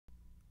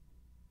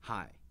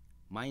Hi,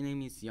 my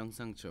name is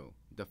Young-Sang Cho,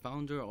 the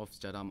founder of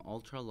JADAM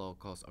Ultra Low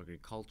Cost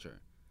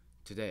Agriculture.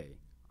 Today,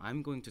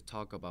 I'm going to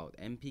talk about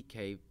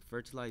NPK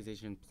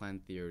fertilization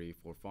plant theory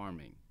for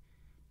farming.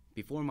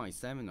 Before my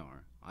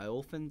seminar, I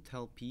often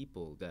tell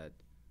people that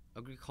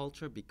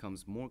agriculture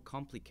becomes more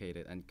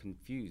complicated and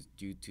confused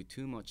due to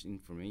too much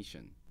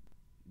information.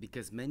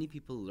 Because many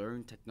people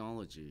learn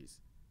technologies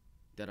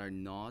that are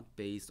not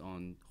based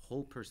on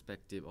whole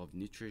perspective of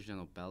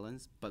nutritional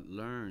balance, but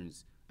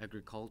learns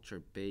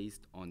agriculture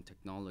based on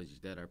technology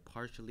that are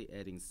partially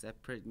adding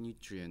separate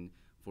nutrient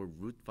for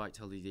root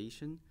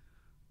vitalization,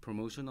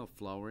 promotion of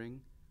flowering,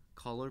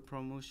 color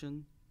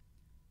promotion,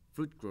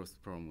 fruit growth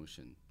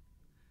promotion.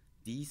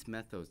 These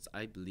methods,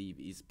 I believe,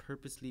 is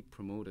purposely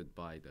promoted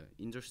by the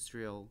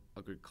industrial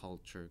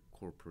agriculture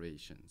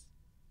corporations.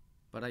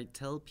 But I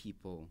tell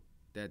people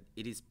that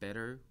it is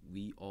better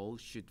we all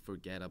should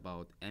forget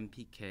about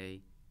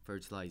NPK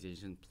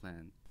fertilization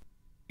plant.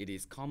 It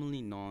is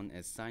commonly known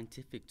as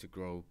scientific to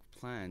grow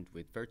plant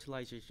with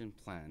fertilization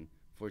plant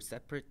for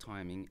separate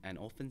timing and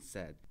often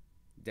said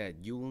that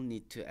you will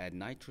need to add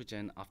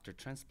nitrogen after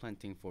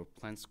transplanting for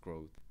plant's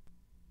growth.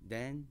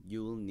 Then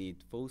you will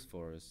need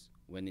phosphorus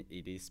when it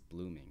is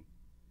blooming.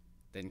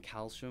 Then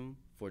calcium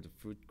for the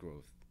fruit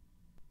growth.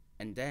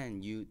 And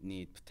then you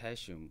need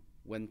potassium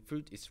when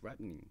fruit is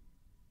ripening.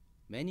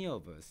 Many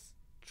of us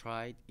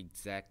tried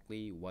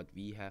exactly what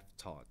we have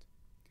taught.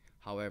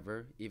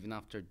 However, even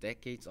after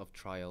decades of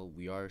trial,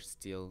 we are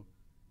still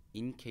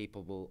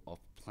incapable of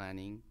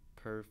planning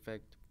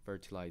perfect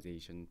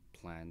fertilization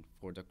plan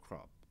for the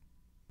crop.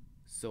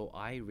 So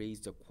I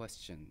raised the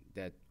question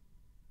that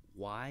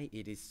why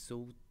it is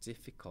so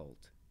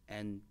difficult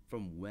and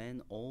from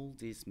when all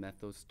these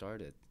methods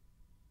started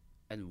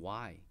and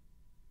why.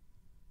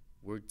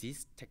 Were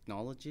these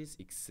technologies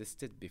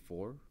existed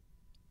before?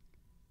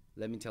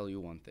 Let me tell you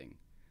one thing.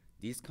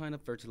 This kind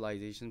of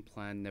fertilization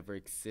plan never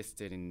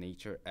existed in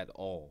nature at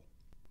all.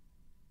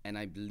 And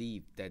I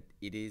believe that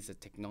it is a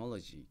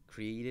technology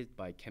created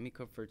by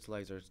chemical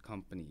fertilizers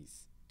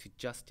companies to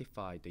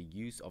justify the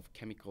use of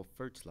chemical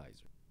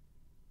fertilizer.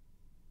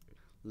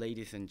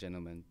 Ladies and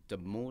gentlemen, the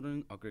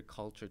modern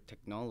agriculture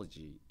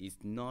technology is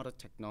not a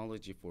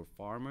technology for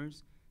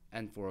farmers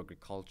and for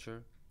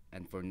agriculture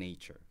and for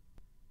nature.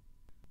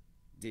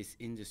 This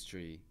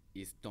industry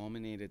is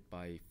dominated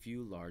by a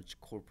few large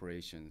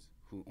corporations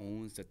who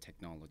owns the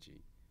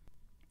technology.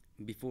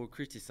 Before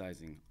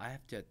criticizing, I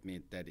have to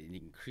admit that it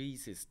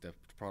increases the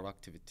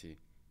productivity,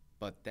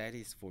 but that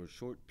is for a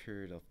short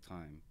period of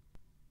time.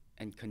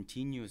 And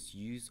continuous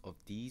use of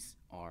these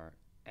are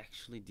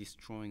actually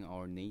destroying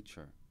our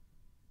nature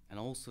and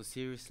also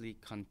seriously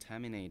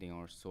contaminating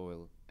our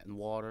soil and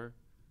water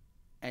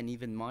and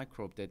even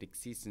microbe that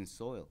exists in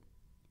soil.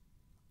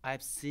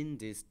 I've seen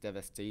this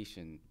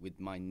devastation with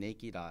my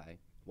naked eye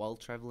while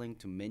traveling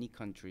to many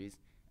countries,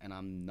 and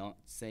I'm not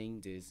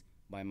saying this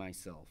by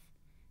myself.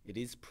 It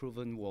is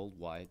proven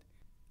worldwide,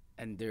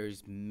 and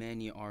there's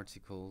many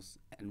articles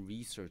and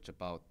research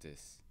about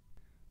this.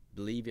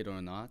 Believe it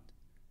or not,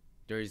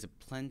 there is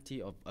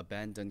plenty of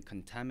abandoned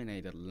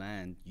contaminated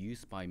land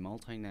used by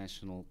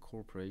multinational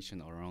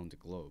corporations around the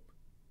globe.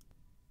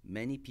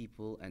 Many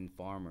people and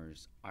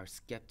farmers are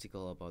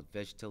skeptical about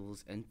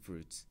vegetables and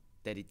fruits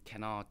that it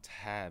cannot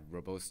have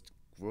robust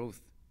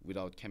growth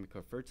without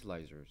chemical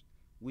fertilizers,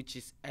 which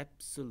is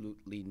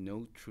absolutely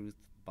no truth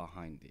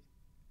behind it.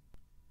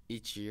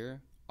 Each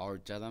year, our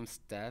JADAM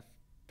staff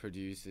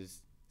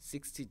produces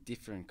 60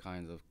 different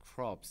kinds of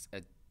crops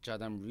at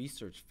JADAM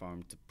Research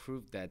Farm to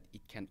prove that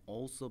it can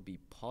also be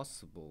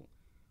possible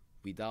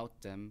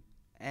without them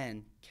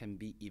and can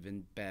be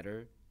even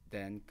better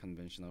than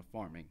conventional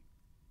farming.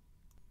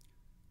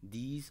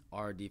 These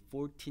are the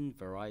 14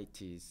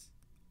 varieties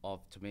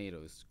of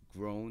tomatoes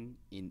grown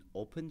in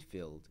open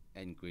field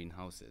and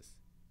greenhouses.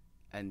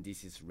 And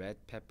this is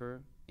red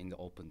pepper in the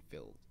open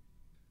field.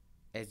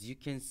 As you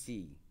can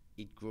see,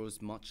 it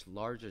grows much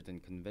larger than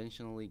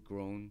conventionally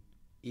grown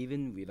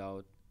even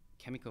without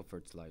chemical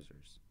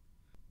fertilizers.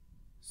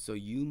 So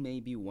you may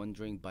be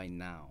wondering by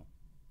now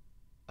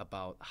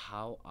about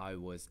how I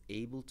was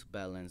able to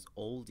balance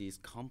all these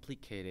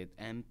complicated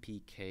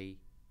NPK,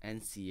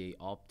 NCA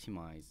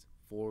optimized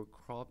for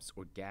crops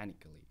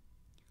organically.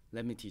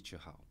 Let me teach you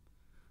how.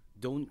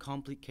 Don't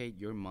complicate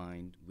your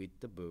mind with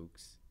the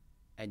books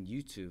and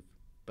YouTube,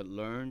 but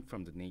learn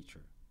from the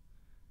nature.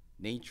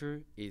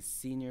 Nature is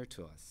senior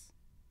to us.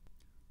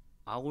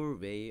 Our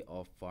way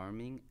of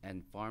farming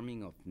and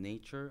farming of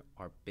nature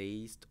are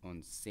based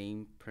on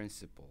same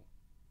principle.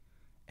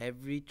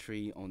 Every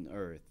tree on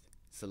earth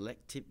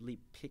selectively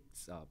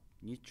picks up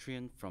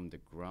nutrient from the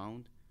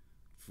ground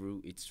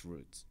through its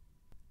roots.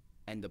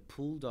 And the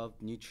pulled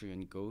up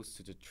nutrient goes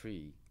to the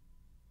tree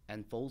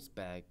and falls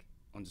back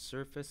on the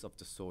surface of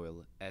the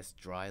soil as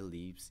dry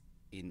leaves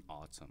in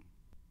autumn.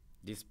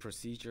 This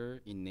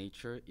procedure in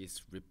nature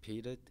is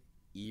repeated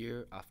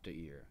year after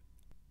year.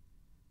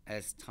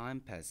 As time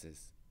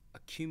passes,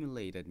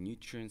 accumulated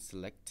nutrients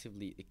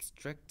selectively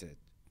extracted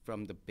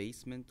from the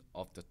basement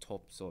of the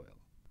topsoil.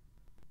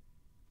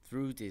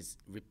 Through this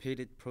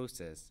repeated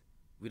process,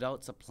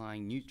 Without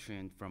supplying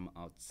nutrient from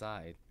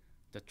outside,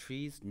 the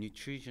tree's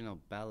nutritional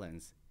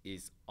balance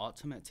is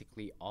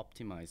automatically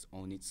optimized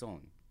on its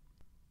own.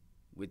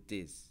 With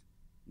this,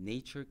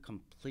 nature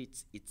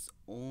completes its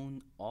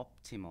own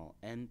optimal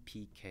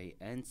NPK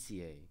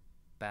NCA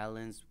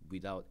balance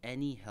without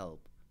any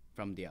help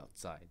from the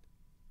outside.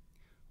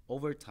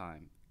 Over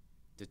time,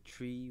 the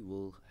tree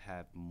will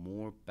have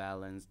more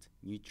balanced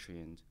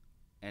nutrient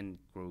and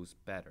grows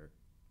better.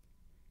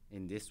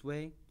 In this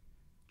way,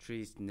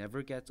 trees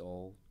never get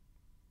old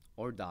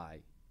or die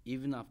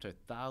even after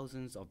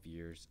thousands of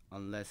years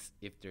unless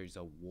if there is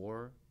a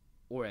war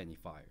or any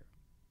fire.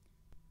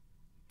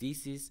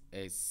 This is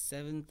a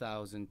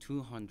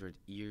 7,200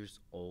 years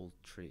old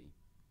tree,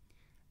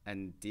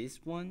 and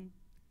this one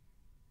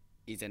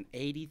is an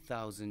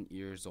 80,000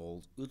 years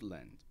old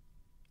woodland.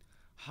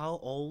 How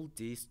all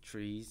these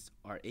trees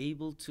are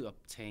able to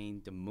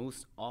obtain the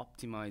most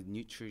optimized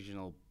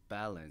nutritional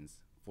balance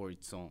for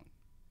its own?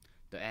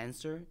 The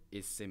answer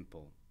is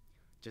simple.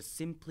 Just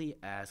simply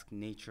ask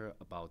nature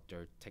about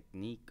their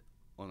technique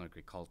on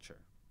agriculture.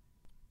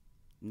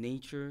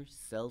 Nature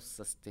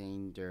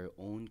self-sustains their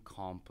own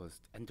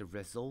compost and the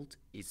result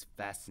is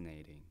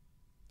fascinating.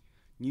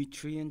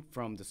 Nutrient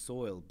from the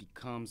soil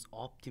becomes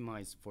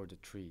optimized for the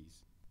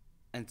trees.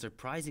 And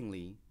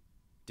surprisingly,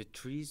 the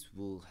trees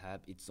will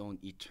have its own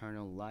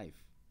eternal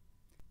life.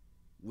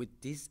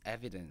 With this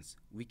evidence,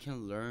 we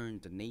can learn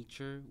the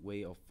nature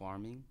way of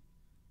farming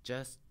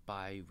just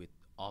by with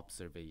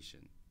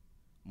observation.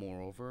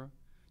 Moreover,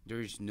 there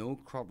is no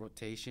crop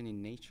rotation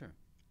in nature.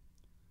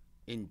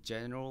 In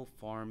general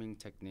farming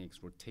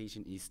techniques,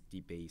 rotation is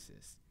the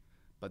basis,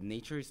 but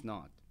nature is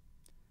not.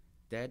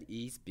 That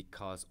is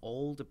because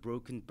all the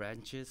broken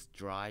branches,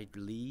 dried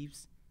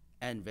leaves,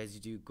 and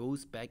residue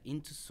goes back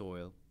into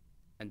soil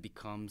and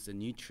becomes a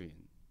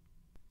nutrient.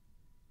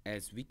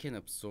 As we can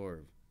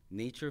observe,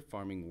 nature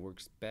farming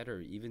works better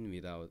even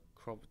without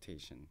crop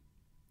rotation.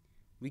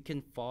 We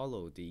can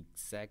follow the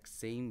exact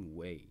same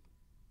way,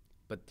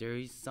 but there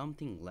is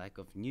something lack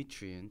of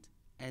nutrient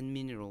and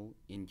mineral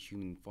in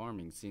human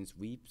farming since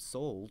we've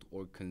sold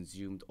or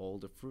consumed all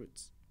the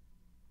fruits.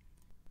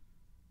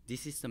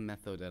 This is the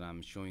method that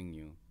I'm showing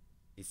you.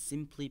 It's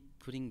simply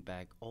putting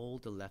back all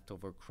the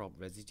leftover crop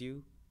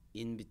residue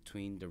in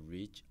between the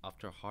ridge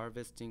after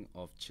harvesting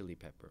of chili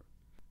pepper.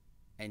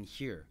 And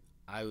here,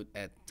 I would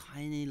add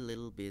tiny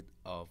little bit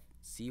of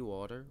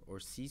seawater or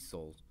sea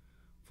salt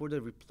for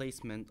the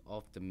replacement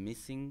of the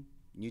missing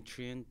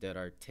nutrients that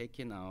are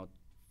taken out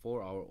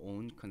for our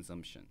own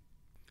consumption.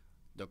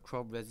 The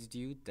crop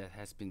residue that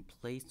has been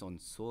placed on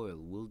soil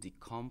will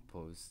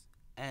decompose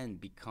and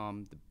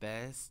become the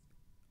best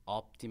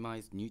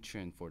optimized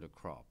nutrient for the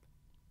crop.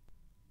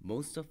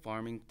 Most of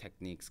farming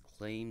techniques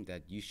claim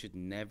that you should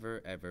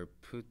never ever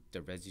put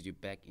the residue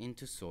back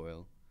into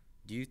soil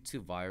due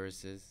to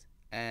viruses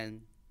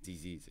and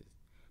diseases.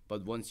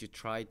 But once you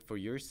try it for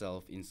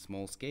yourself in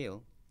small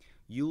scale,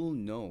 you'll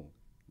know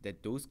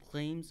that those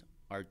claims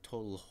are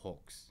total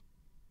hoax.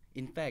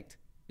 In fact,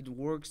 it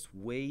works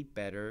way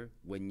better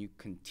when you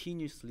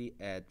continuously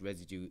add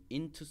residue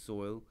into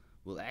soil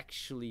will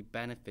actually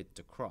benefit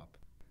the crop.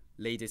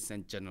 Ladies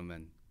and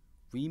gentlemen,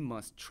 we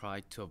must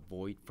try to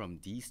avoid from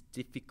these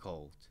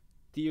difficult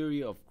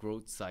theory of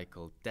growth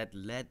cycle that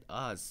led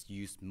us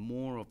use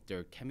more of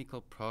their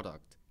chemical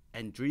product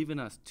and driven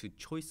us to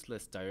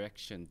choiceless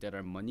direction that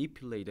are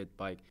manipulated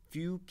by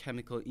few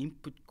chemical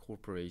input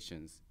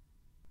corporations.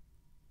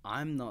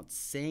 I'm not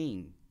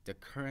saying the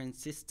current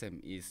system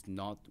is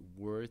not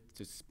worth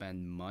to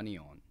spend money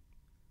on,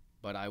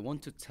 but I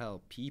want to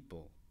tell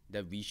people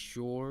that we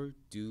sure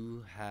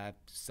do have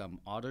some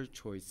other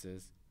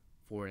choices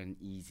for an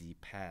easy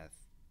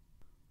path.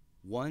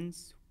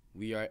 Once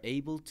we are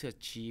able to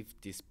achieve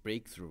this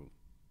breakthrough,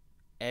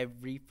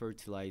 every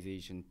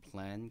fertilization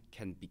plan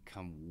can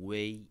become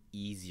way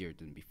easier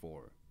than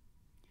before.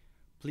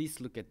 Please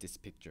look at this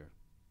picture.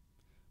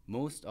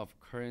 Most of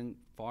current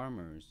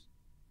farmers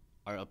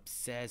are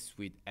obsessed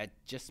with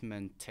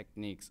adjustment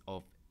techniques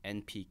of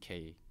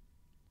NPK,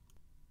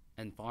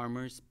 and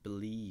farmers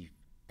believe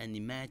and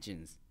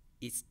imagines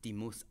it's the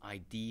most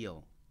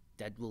ideal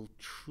that will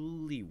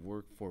truly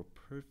work for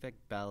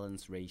perfect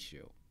balance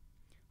ratio.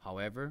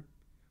 However,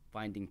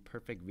 finding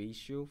perfect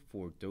ratio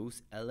for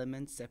those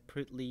elements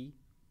separately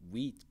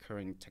with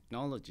current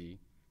technology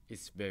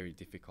is very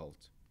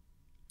difficult.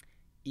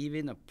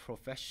 Even a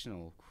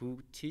professional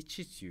who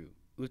teaches you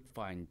would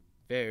find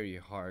very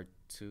hard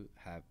to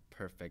have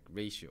perfect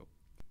ratio.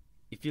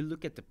 If you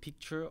look at the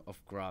picture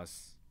of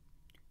grass,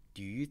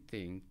 do you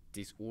think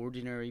this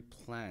ordinary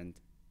plant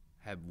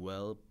have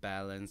well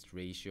balanced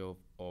ratio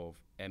of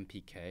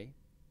NPK?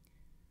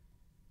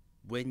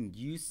 When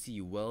you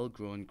see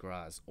well-grown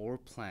grass or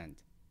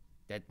plant,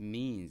 that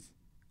means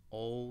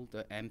all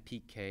the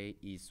NPK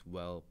is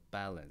well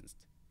balanced.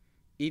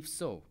 If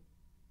so,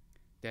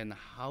 then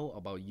how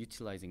about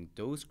utilizing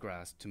those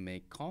grass to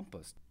make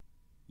compost?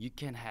 You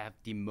can have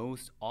the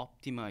most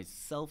optimized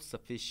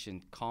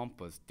self-sufficient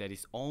compost that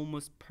is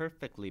almost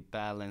perfectly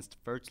balanced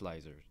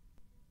fertilizer.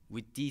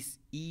 With this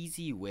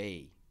easy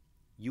way,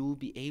 you will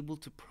be able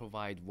to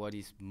provide what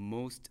is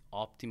most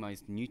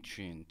optimized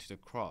nutrient to the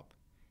crop.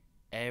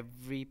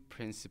 Every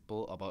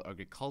principle about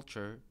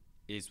agriculture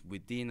is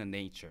within a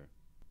nature.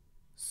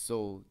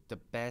 So the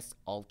best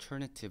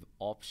alternative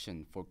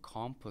option for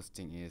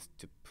composting is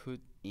to put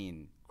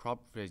in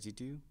crop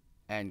residue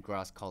and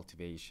grass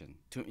cultivation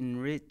to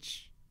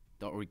enrich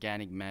the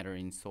organic matter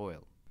in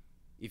soil.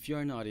 If you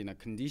are not in a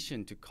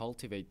condition to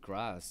cultivate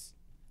grass,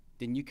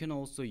 then you can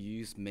also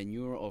use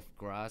manure of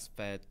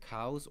grass-fed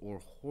cows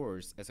or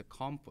horse as a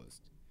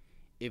compost.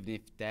 Even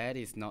if that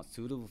is not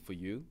suitable for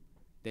you,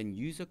 then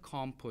use a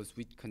compost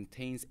which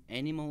contains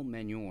animal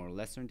manure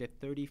less than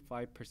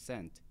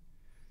 35%.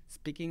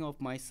 Speaking of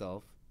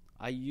myself,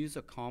 I use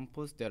a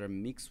compost that are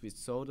mixed with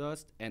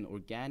sawdust and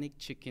organic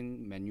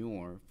chicken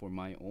manure for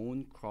my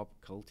own crop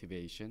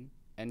cultivation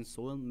and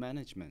soil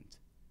management.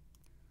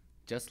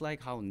 Just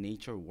like how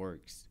nature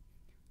works,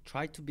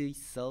 try to be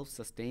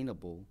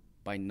self-sustainable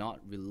by not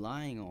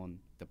relying on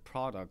the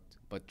product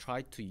but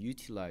try to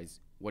utilize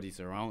what is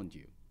around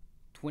you.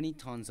 20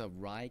 tons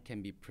of rye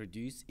can be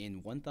produced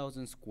in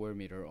 1,000 square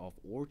meter of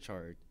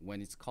orchard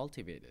when it's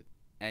cultivated,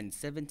 and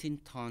 17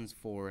 tons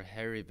for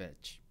hairy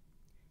veg.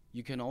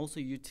 You can also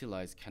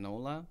utilize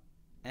canola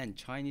and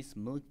Chinese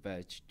milk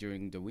veg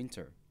during the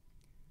winter.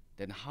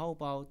 Then how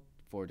about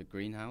for the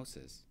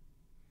greenhouses?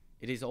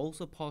 It is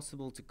also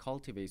possible to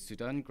cultivate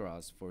Sudan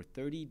grass for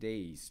 30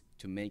 days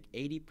to make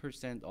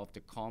 80% of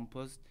the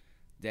compost.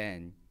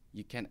 Then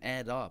you can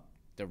add up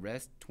the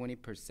rest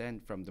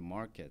 20% from the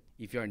market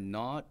if you are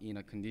not in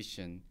a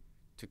condition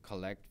to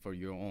collect for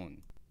your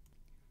own.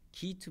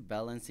 Key to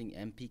balancing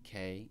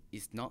NPK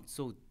is not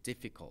so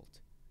difficult,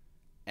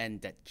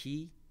 and that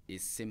key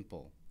is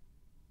simple.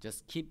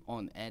 Just keep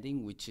on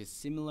adding which is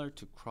similar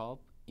to crop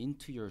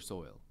into your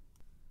soil.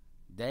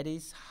 That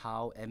is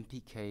how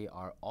NPK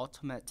are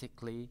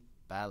automatically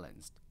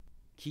balanced.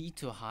 Key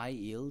to high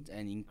yield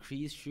and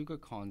increased sugar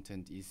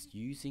content is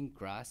using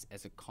grass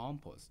as a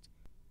compost.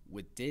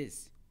 With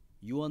this,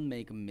 you won't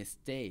make a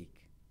mistake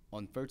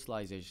on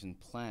fertilization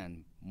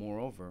plan.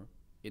 Moreover,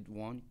 it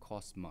won't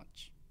cost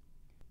much.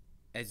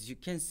 As you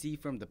can see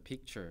from the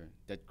picture,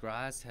 that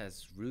grass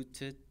has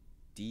rooted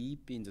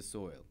deep in the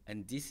soil,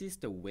 and this is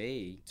the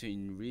way to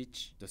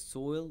enrich the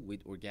soil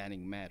with organic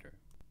matter.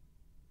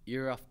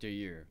 Year after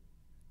year,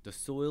 the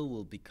soil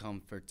will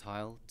become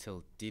fertile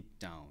till deep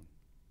down.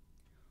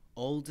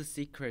 All the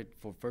secret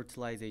for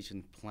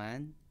fertilization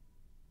plan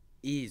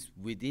is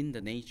within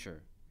the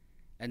nature,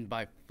 and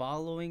by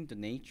following the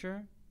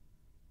nature,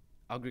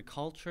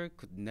 agriculture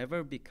could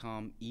never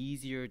become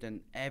easier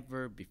than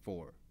ever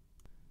before.